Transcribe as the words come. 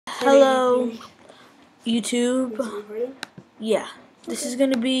Hello, YouTube. Yeah, this is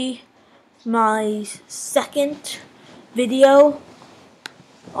gonna be my second video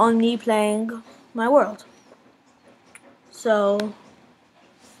on me playing my world. So,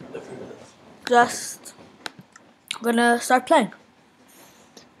 just gonna start playing.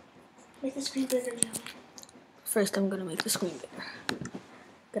 Make the screen bigger, Joey. First, I'm gonna make the screen bigger.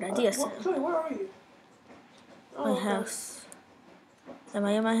 Good idea, Sam. Joey, where are you? My house. Am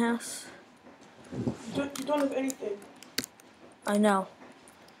I in my house? You don't have anything. I know.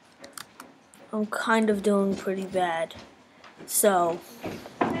 I'm kind of doing pretty bad. So,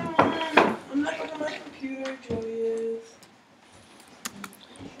 I'm not going to my computer, Joey is.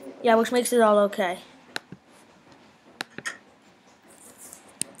 yeah, which makes it all okay.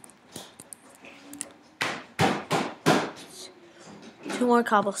 Two more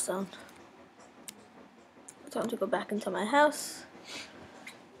cobblestone. Time to go back into my house.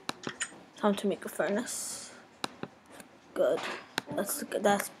 Time to make a furnace. Good. That's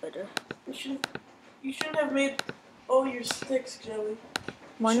better. You shouldn't have made all your sticks, Joey.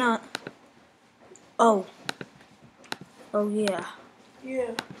 Why not? Oh. Oh yeah.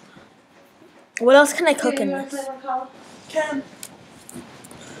 Yeah. What else can I cook in this? Can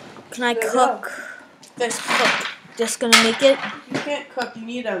I cook? Let's cook. Just gonna make it. You can't cook. You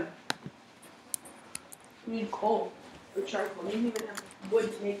need You need coal or charcoal. You don't even have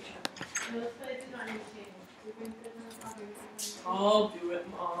wood to make charcoal. I'll do it,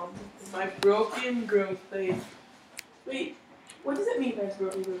 Mom. My broken grill plate. Wait, what does it mean by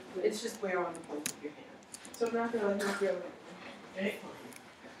broken grill plate? It's just wear on the point of your hand. So I'm not gonna let you grill it. Okay,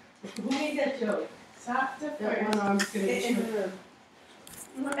 fine. Who made that joke? Stop the first. I'm just gonna get you.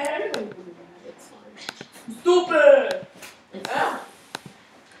 Everybody can do that. It's fine. Stupid! Ah.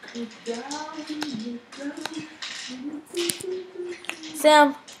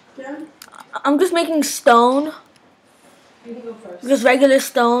 Sam, Yeah? I'm just making stone. You can go first. Just regular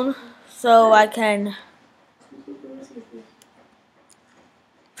stone, so I can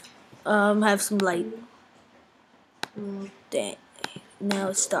have some light. Dang. Now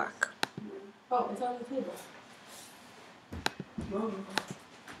it's dark. Oh, it's on the table. Whoa.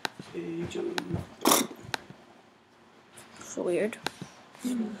 Hey, Joey. So weird.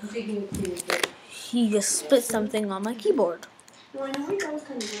 He just spit something on my keyboard. No, I know that was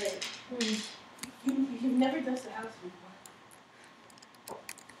kind of weird. You've never done the house before.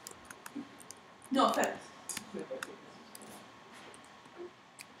 No offense.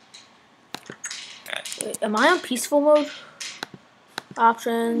 Wait, am I on peaceful mode?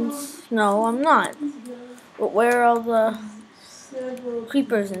 Options? No, I'm not. But where are all the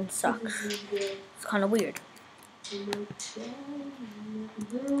creepers and sucks? It's kind of weird.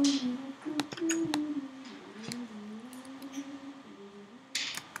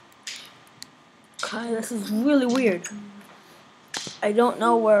 Okay, this is really weird. I don't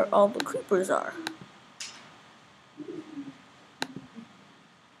know where all the creepers are.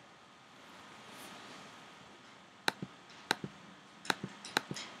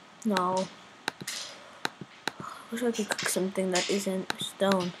 No. I wish I could cook something that isn't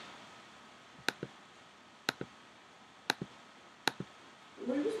stone.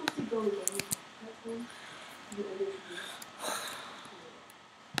 Where are we supposed to go, Joey?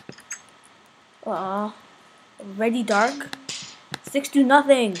 Already dark? 6 to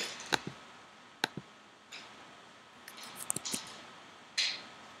nothing.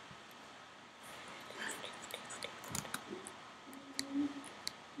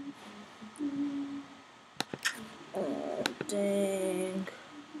 Dang.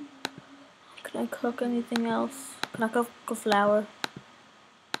 Can I cook anything else? Can I cook a flower?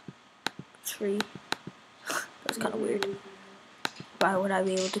 Tree. That's kind of weird. Why would I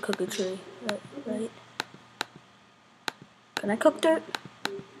be able to cook a tree? Right? Can I cook dirt?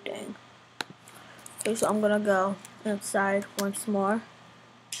 Dang. Okay, so I'm gonna go outside once more.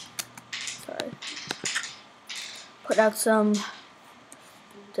 Sorry. Put out some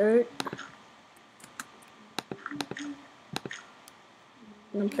dirt.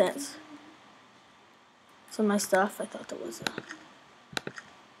 And plants. Some of my stuff. I thought there was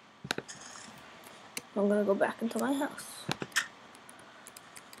I'm gonna go back into my house.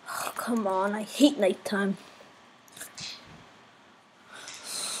 Oh, come on, I hate nighttime.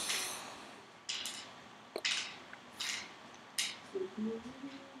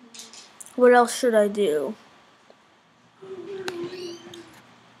 What else should I do?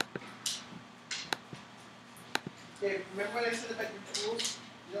 Okay, remember when I said about your tools?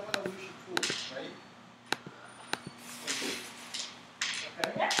 You don't want to lose your tools, right?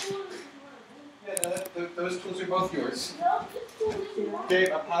 Okay? Yeah, Yeah, no, those tools are both yours.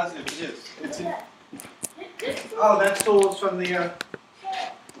 Dave, I'm positive it is. It's in. Oh, that tool is from the.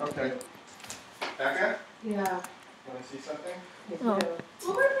 Okay. Becca? Yeah. Want to see something? No.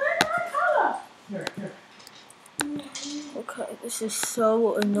 Well, where's my color? Here. Okay, this is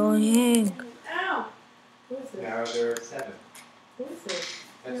so annoying. Ow. Who is it? Now there are 7. Who is it?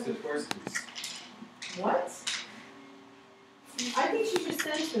 That's the Tworskis. What? I think she should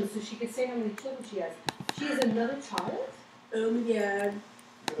send them so she could say how many children she has. She has another child? Oh my god.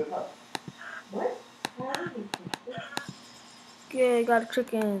 What? Yeah, I got a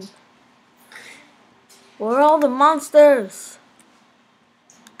chicken. Where are all the monsters?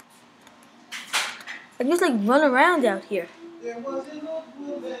 I just like run around out here. There was an old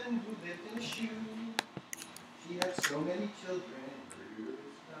woman who lived in a shoe. She had so many children.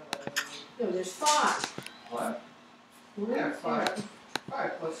 No, there's 5. What? One, Yeah, two. 5.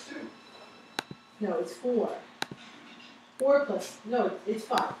 5 plus 2. No, it's 4. 4 plus. No, it's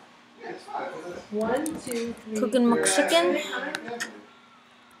 5. Yeah, it's 5. 1, 2, 3. Cooking my chicken.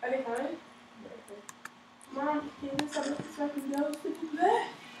 Are they fine? Mom, can you stop looking so I can go?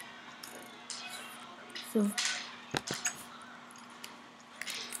 So,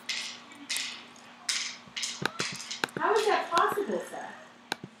 How is that possible, Seth?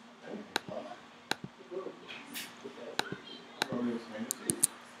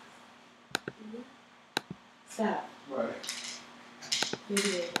 Seth, What? maybe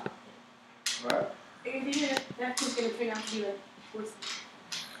they got it. What? Are you thinking that food's gonna turn out to be like what's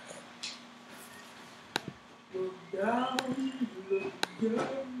look down, look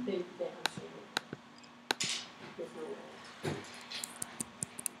down. They I'm sure. There's no way.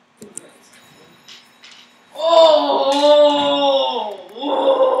 Oh!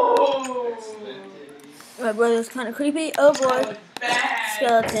 Whoa! my brother's kind of creepy. Oh That boy, was bad.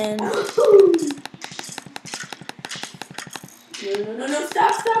 skeleton. No,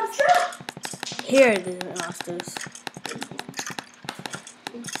 stop! Here, the monsters.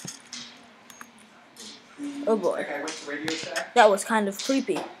 Oh boy, That guy went to Radio Shack? that was kind of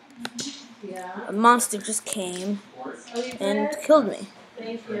creepy. Yeah. A monster just came Oh, you and did? killed me.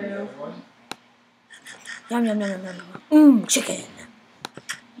 Thank you. Yum yum yum yum yum. Mmm, chicken.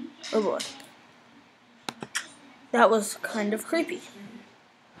 Oh boy, that was kind of creepy.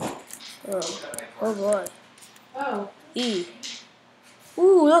 Oh boy. Oh. E.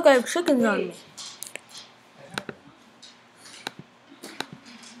 Ooh, look, I have chickens on me.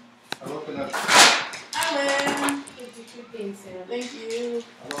 I'll open up. Alan! Did you two things, Sam? Thank you.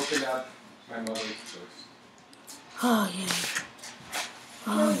 I'll open up my mother's first. Oh yeah.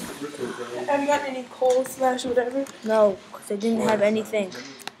 Oh Have you gotten any coal slash whatever? no, because I didn't have anything.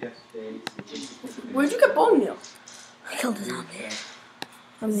 Where'd you get bone meal? I killed a zombie.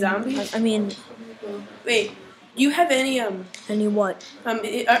 I mean, Zombie? I mean, Wait, do you have any any what? are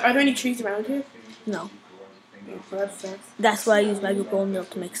there any trees around here? No. Well, that sucks. That's why I use my bone milk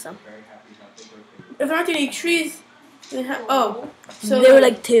to make some. If there aren't any trees, then so There were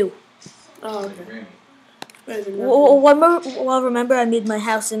like 2. oh okay. Better than Well, remember I made my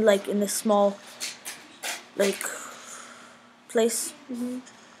house in this small, place.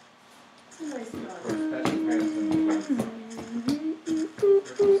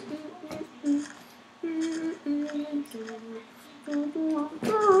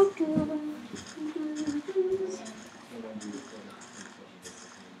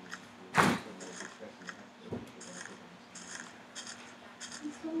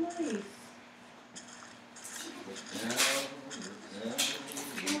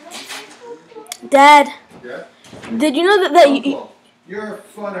 Dad, Yeah? did you know that you, Uncle, you're a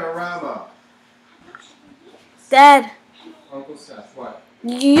funorama. Dad, Uncle Seth, what?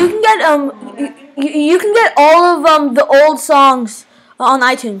 you can get you can get all of the old songs on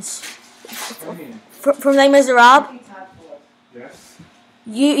iTunes What do you mean? from Les Miserables. Yes?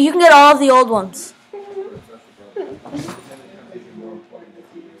 You can get all of the old ones.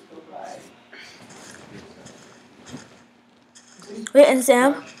 Wait, and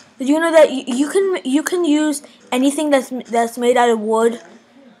Sam, did you know that you can use anything that's made out of wood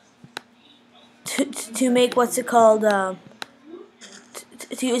to make what's it called to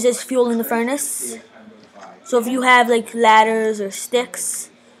use as fuel in the furnace? So if you have ladders or sticks,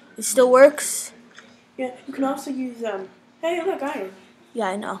 it still works. Yeah, you can also use hey look, iron. Yeah,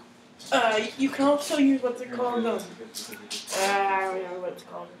 I know. You can also use what's it called? I don't know what it's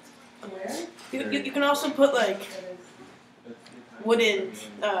called. Where? You can also put wooden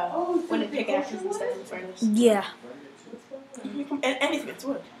pickaxes and stuff in the furnace. Yeah, Anything that's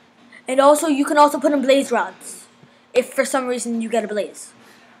wood. and also you can also put in blaze rods if for some reason you get a blaze.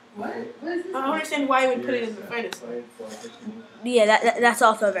 What? I don't understand why you would put it in the furnace. Yeah, that's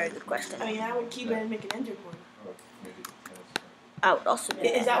also a very good question. I mean, I would keep it and make an ender portal. I would also do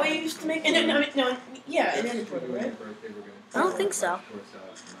Is that. that what you used to make? No, yeah, an ender portal, right? I don't think so.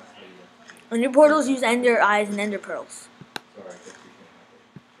 Ender portals use ender eyes and ender pearls.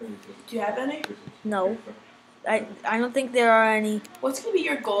 Do you have any? No. I don't think there are any. What's gonna be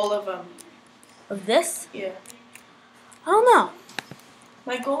your goal of Of this? Yeah. I don't know.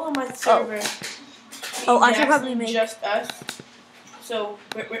 My goal on my server. I should probably make just us. So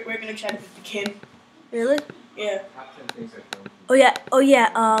we're gonna try to beat the king. Really? Yeah. Oh yeah.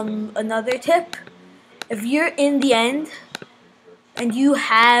 Another tip. If you're in the end and you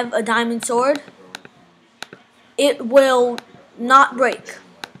have a diamond sword, it will not break.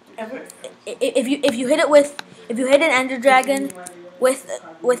 Ever? If you hit an ender dragon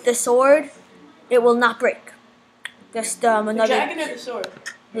with the sword, it will not break. Just another. The dragon or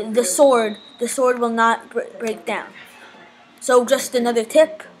the sword? The sword will not break down. So just another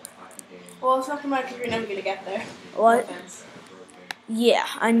tip. Well, it's not gonna matter because you're never gonna get there. What? No offense. Yeah,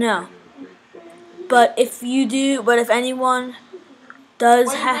 I know. But if anyone does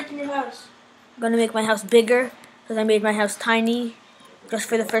Why are you have, making your house? I'm gonna make my house bigger because I made my house tiny just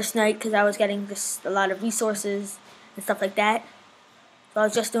for the first night because I was getting just a lot of resources and stuff like that. So I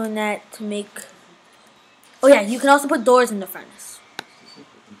was just doing that to make. Oh yeah, you can also put doors in the furnace.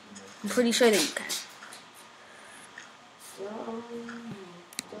 I'm pretty sure that you can.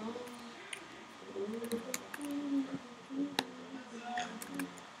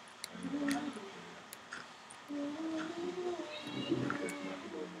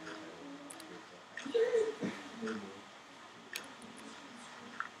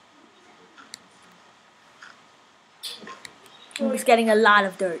 I'm just getting a lot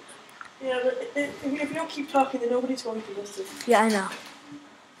of dirt. Yeah, but if you don't keep talking, then nobody's going to listen. Yeah, I know.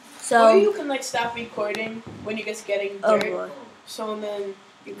 So. Or you can like stop recording when you're just getting dirt. Oh boy. So then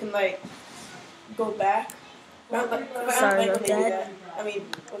you can like go back. Sorry about that. I mean,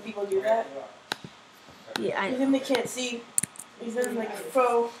 when people do that. Yeah, I know. Then they can't see. And then like,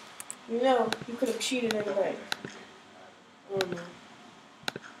 bro, you could have cheated and like. I don't know.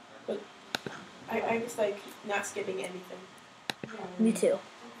 But I just like not skipping anything. Me too.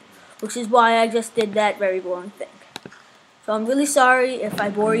 Which is why I just did that very boring thing. So I'm really sorry if I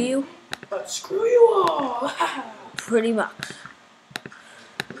bore you. But screw you all! Pretty much.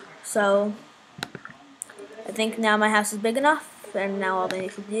 So, I think now my house is big enough, and now all I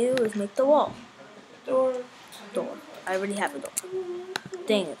need to do is make the wall. Door. I already have a door.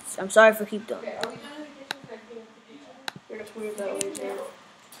 Dang it. I'm sorry for keep doing it. You're just weird that way, Jay.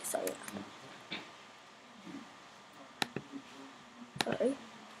 Sorry. Sorry.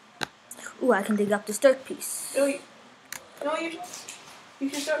 Ooh, I can dig up this dirt piece. No, you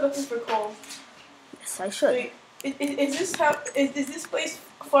should start looking for coal. Yes, I should. Wait, is this place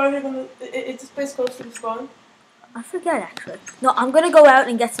farther than is this place close to the spawn? I forget actually. No, I'm gonna go out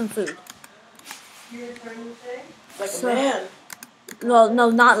and get some food. You're returning the thing? Like a man. No,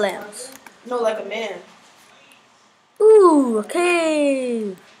 not lambs. No, like a man. Ooh, a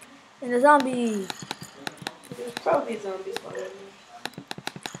cave and a zombie. There's probably a zombie spawn in there.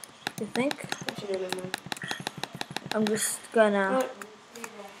 You think? Actually, no, never mind. I'm just gonna.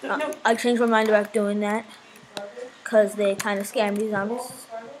 No. I changed my mind about doing that because they kind of scare me, zombies.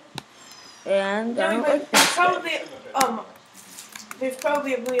 And I don't like there's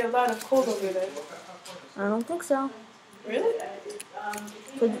probably a lot of coal over there. I don't think so. Really?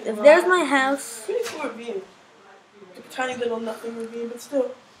 So if there's my house, Pretty cool ravine. A tiny little nothing ravine, but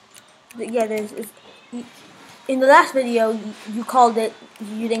still. yeah, in the last video, you called it.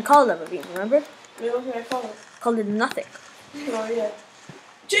 You didn't call it a ravine, remember? What did I call it? Called it nothing. Oh yeah.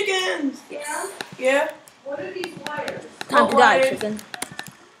 Chickens. Yes. Yeah. What are these wires? Time to What die, wires? chicken.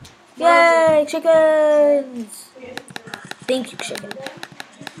 Yay, chickens! Thank you, chicken.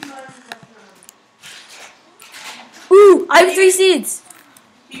 Ooh, I have 3 seeds.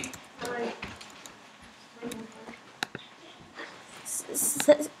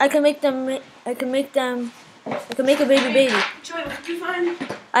 I can make them. I can make a baby. Joy, what did you find?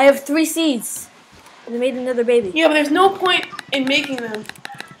 I have 3 seeds. And I made another baby. Yeah, but there's no point in making them.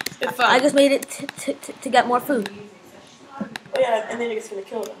 If I just made it to get more food. Oh yeah, and then it's gonna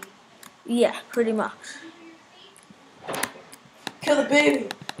kill them. Yeah, pretty much. Kill the baby.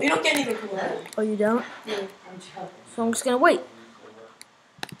 You don't get anything from that. Oh, you don't? Yeah. So I'm just gonna wait.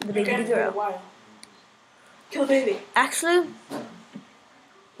 The baby to grow. While. Kill the baby. Actually,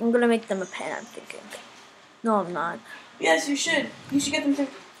 I'm gonna make them a pen, I'm thinking. No, I'm not. Yes, you should. You should get them to.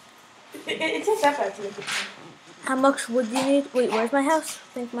 It's not that bad to make a pen. How much wood do you need? Wait, where's my house?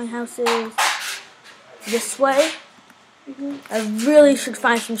 I think my house is this way. I really should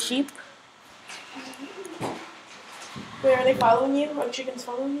find some sheep. Wait, are they following you? Are the chickens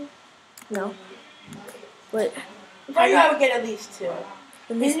following you? No. Wait. I thought I would get at least 2.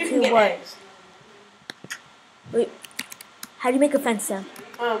 At least you 2 can get what? eggs. Wait. How do you make a fence then?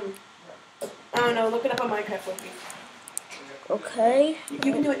 I don't know. Look it up on Minecraft with me. Okay. You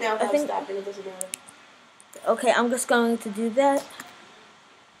can do it now without think- stopping. It doesn't matter. Okay, I'm just going to do that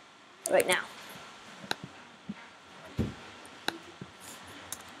right now.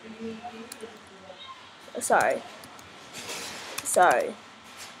 Sorry.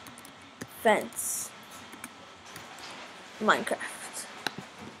 Fence. Minecraft.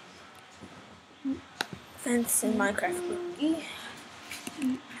 Fence in Minecraft Wiki.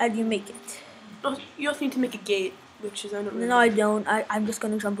 How do you make it? Oh, you also need to make a gate, which is I don't know. No, I don't. I'm just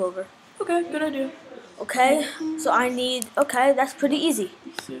gonna jump over. Okay, good idea. Okay, so I need. Okay, that's pretty easy.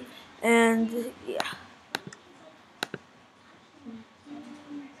 And yeah.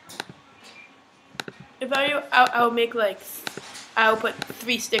 If I were you, I'll make like, I'll put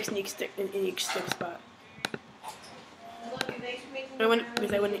 3 sticks in each stick spot. Because I wouldn't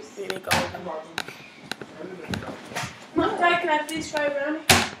make all of them. Mom, Dad, can I please try a brownie?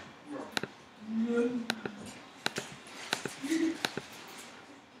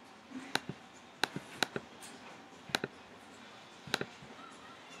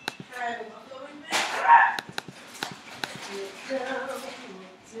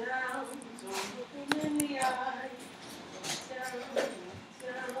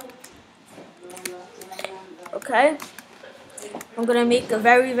 Okay. I'm gonna make a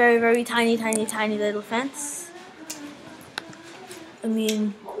very, very, very tiny, tiny, tiny little fence. I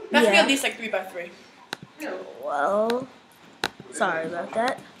mean, That's yeah. at least like 3 by 3. Well, sorry about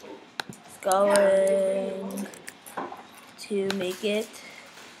that. It's going to make it.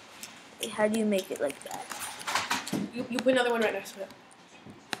 How do you make it like that? You put another one right next to it.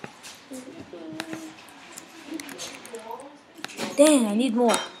 Dang, I need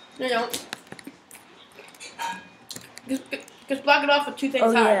more. No, you don't. Just block it off with 2 things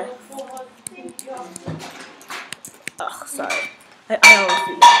Oh high. yeah. Oh, sorry. I always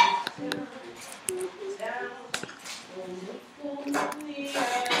do that.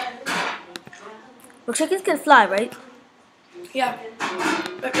 Well, chickens can fly, right? Yeah.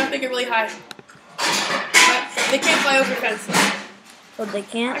 But don't make it really high. But they can't fly over fences. Well, they I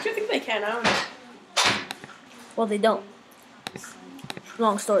can't. actually think they can. I don't know. Well, they don't.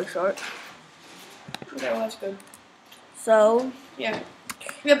 Long story short. Okay, well, that's good. So, Yeah.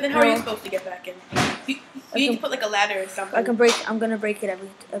 Yeah, but then how are you Well, supposed to get back in? You need to put like a ladder or something. I can break. I'm gonna break it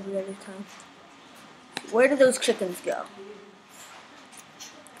every other time. Where do those chickens go?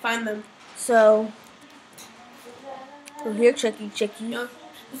 Find them. So here, chicky. You know,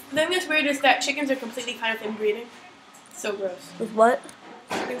 the thing that's weird is that chickens are completely fine with inbreeding. So gross. With what?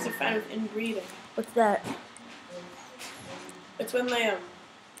 Chickens are fine with inbreeding. What's that? It's when they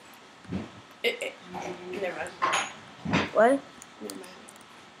never mind. What? Never mind.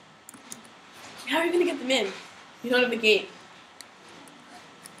 How are you gonna get them in? You don't have a gate.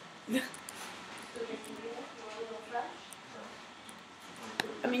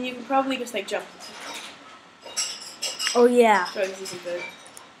 I mean, you can probably just like jump. Oh yeah, Sorry, this isn't good.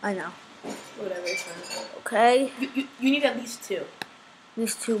 I know. Whatever, it's fine. Okay. You need at least 2.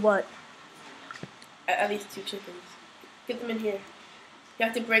 These two what? At least 2 chickens. Get them in here. You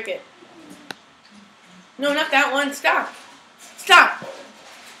have to break it. No, not that one. Stop. Stop.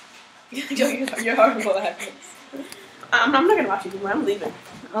 You're horrible at this. I'm not gonna watch you anymore. I'm leaving.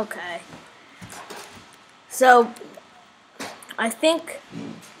 Okay. So I think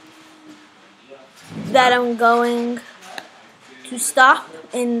that I'm going to stop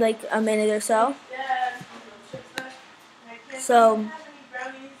in like a minute or so. So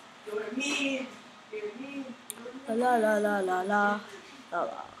la la la la la la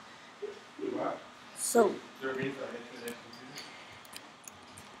la. So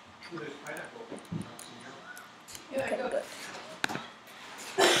okay, good.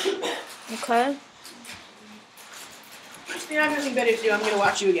 Okay. You don't have nothing better to do. I'm gonna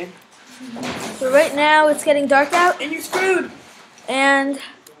watch you again. So right now it's getting dark out, And you're screwed. and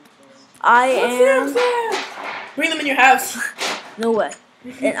I am Bring them in your house. no way,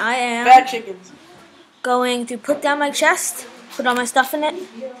 and I am Bad chickens. going to put down my chest, put all my stuff in it,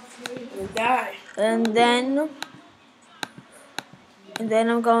 They'll die. and then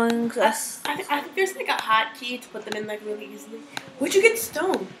I'm going to. I think there's like a hotkey to put them in like really easily. Where'd you get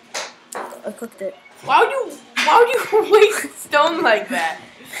stone? I cooked it. Why would you waste stone like that?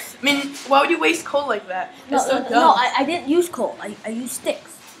 I mean, why would you waste coal like that? No, That's so dumb. no, I didn't use coal. I used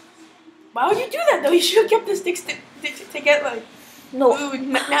sticks. Why would you do that though? You should have kept the sticks to get like No. food,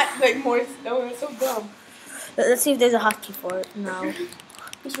 not like more stone. It's so dumb. Let's see if there's a hotkey for it now.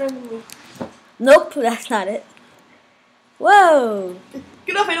 Just randomly. Nope, that's not it. Whoa.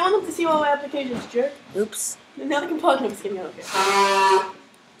 Get off! I don't want them to see all my applications, jerk. Oops. Now they can pause. No, I'm just kidding. I don't care.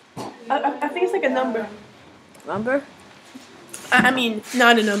 I think it's like a number. Remember? I mean,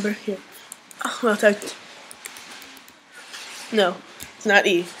 not a number. Here. Oh, well, typed. No, it's not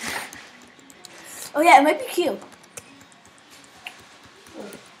E. Oh yeah, it might be Q.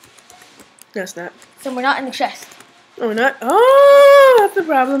 No, it's not. So we're not in the chest. Oh, not. Oh, that's the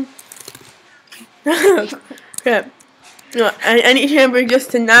problem. Crap. No, I need Hamburg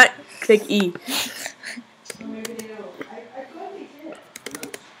just to not click E.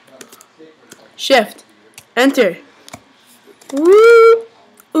 Shift. Enter. Woo.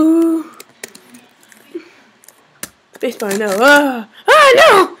 Ooh. Spacebar, no.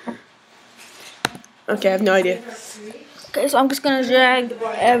 No! Okay, I have no idea. Okay, so I'm just gonna drag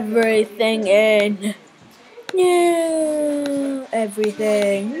everything in. No,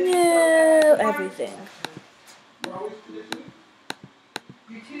 everything. No, everything.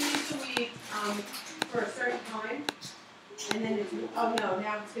 You're 2 days a week for a certain time, and then it's, oh no,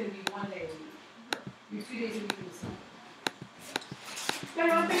 now it's going to be 1 day a week. You're 2 days a week in the summer. Can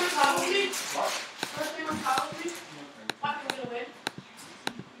you want to on top of me? Want to on top of me? Fucking gonna win.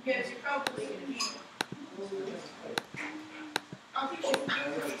 Because you're probably gonna beat me. I'll teach you.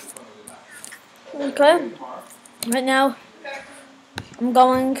 Okay. Right now, I'm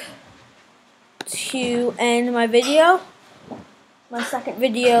going to end my video. My second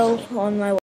video on my